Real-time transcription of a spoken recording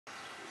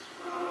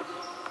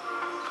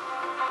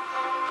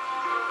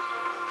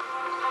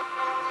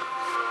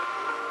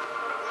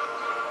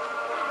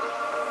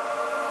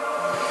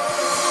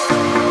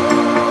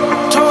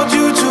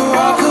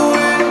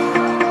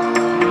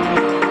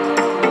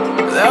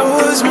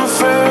was my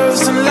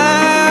first and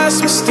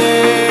last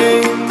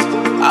mistake.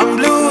 I'm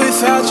blue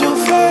without your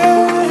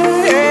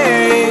faith.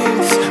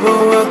 But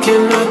what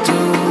can I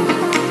do?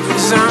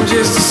 'Cause I'm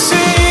just a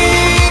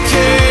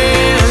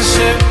sinking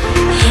ship,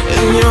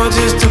 and you're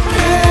just a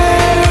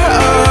pair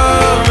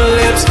of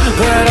lips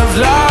that I've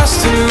lost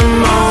in the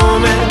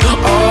moment.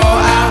 All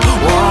I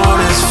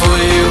want is for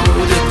you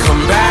to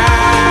come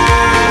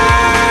back.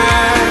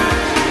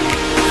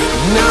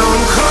 Now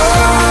I'm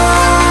caught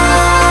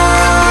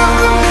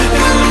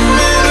in the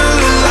middle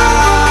of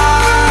life,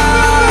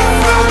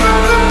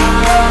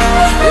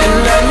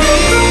 and I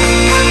need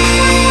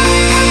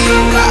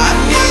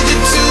you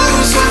to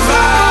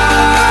survive.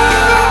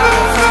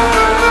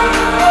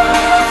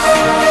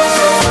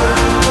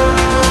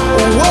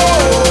 Whoa,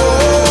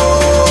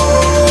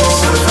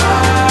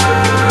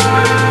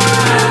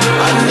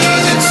 I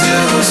need you to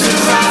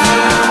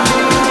survive.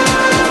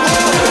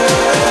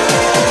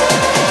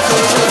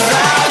 'Cause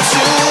without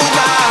you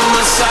by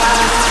my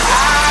side,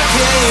 I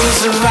can't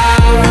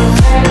survive.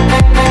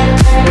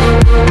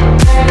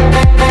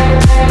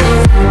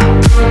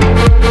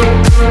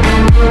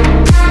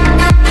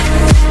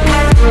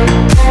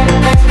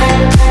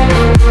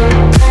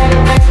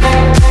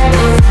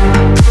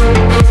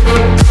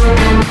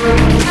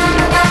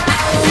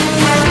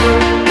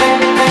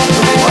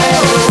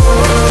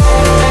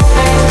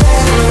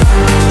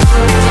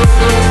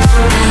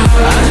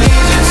 I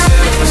need you to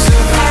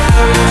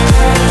survive.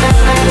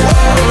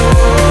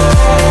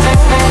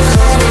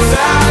 'Cause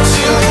without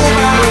you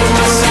by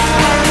my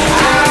side,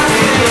 I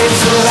can't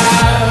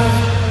survive.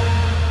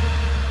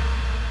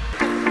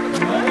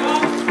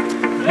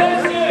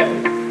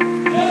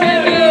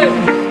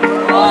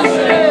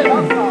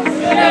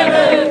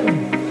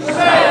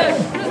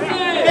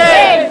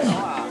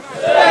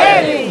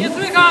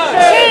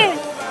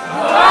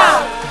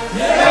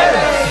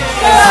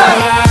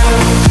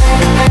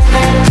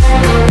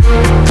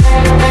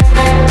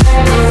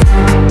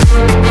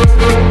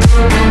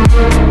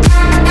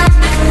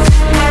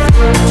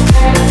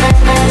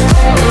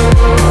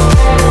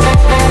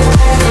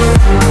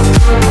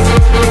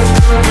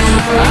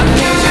 I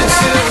need you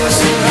to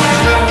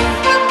survive.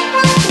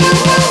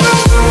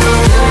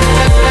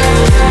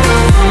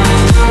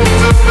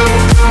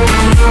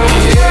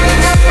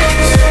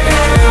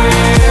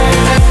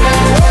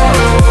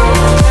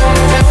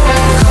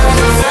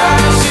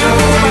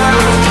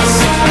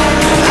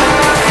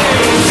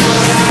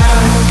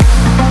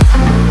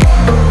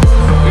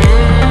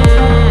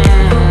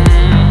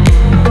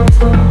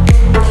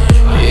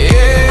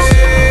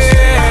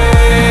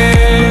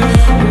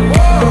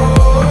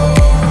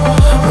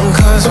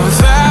 Cause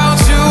without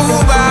you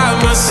by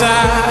my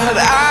side,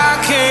 I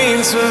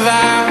can't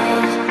survive.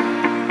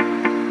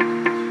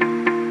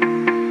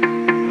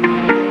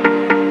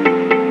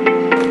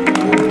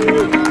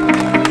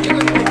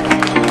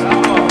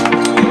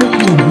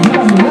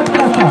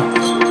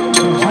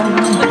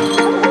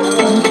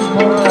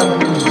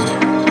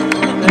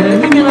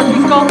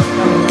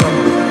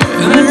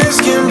 And this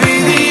can be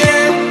the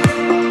end.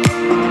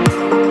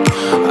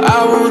 I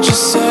won't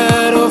just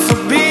settle for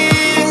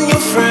being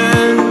your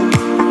friend.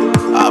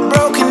 A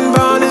broken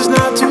bond is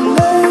not too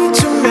late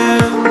to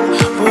mend.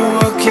 But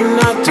what can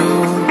I do?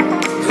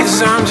 'Cause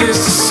I'm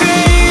just a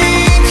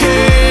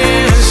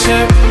sinking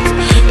ship,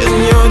 and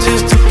you're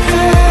just a